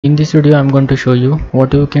In this video, I'm going to show you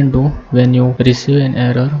what you can do when you receive an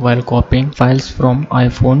error while copying files from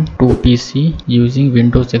iPhone to PC using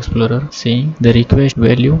Windows Explorer saying the request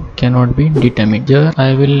value cannot be determined. Here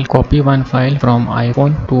I will copy one file from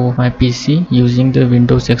iPhone to my PC using the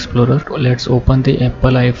Windows Explorer. Let's open the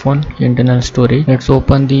Apple iPhone internal storage. Let's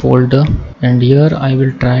open the folder, and here I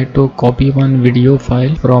will try to copy one video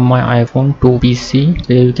file from my iPhone to PC.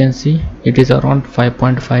 Here you can see it is around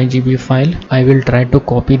 5.5 GB file. I will try to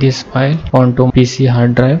copy this file onto PC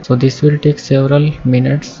hard drive, so this will take several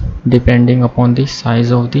minutes depending upon the size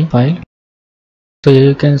of the file. So here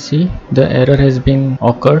you can see the error has been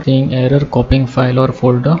occurred saying error copying file or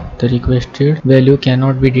folder, the requested value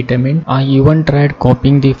cannot be determined. I even tried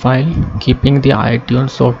copying the file keeping the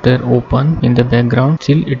iTunes software open in the background,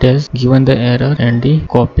 still it has given the error and the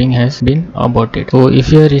copying has been aborted. So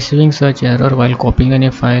if you are receiving such error while copying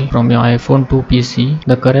any file from your iPhone to PC,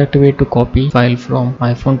 the correct way to copy file from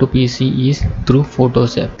iPhone to PC is through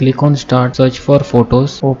Photos app. Click on start, search for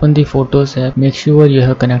photos, open the Photos app, make sure you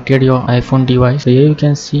have connected your iPhone device. Here you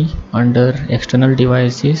can see under external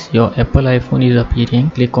devices your Apple iPhone is appearing.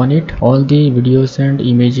 Click on it. All the videos and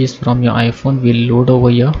images from your iPhone will load over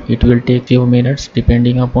here. It will take few minutes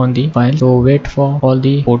depending upon the file, so wait for all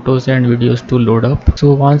the photos and videos to load up.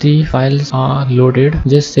 So once the files are loaded,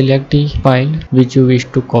 just select the file which you wish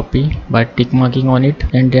to copy by tick marking on it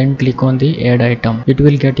and then click on the add item. It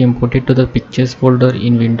will get imported to the pictures folder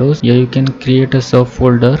in Windows. Here you can create a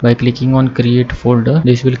subfolder by clicking on create folder.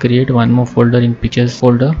 This will create one more folder in pictures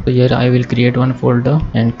folder. So here I will create one folder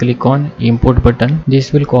and click on import button.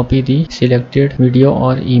 This will copy the selected video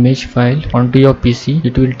or image file onto your PC.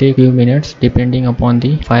 It will take few minutes depending upon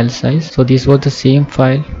the file size. So this was the same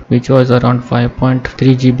file which was around 5.3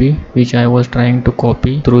 GB which I was trying to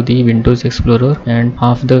copy through the Windows Explorer, and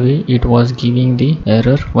half the way it was giving the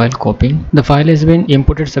error while copying. The file has been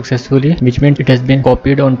imported successfully, which means it has been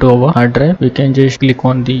copied onto our hard drive. We can just click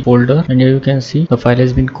on the folder and here you can see the file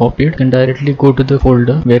has been copied. You can directly go to the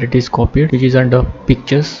folder where it is copied, which is under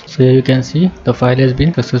pictures. So here you can see the file has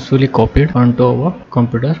been successfully copied onto our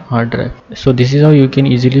computer hard drive. So this is how you can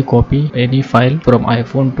easily copy any file from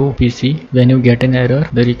iPhone to PC when you get an error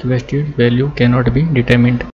the requested value cannot be determined.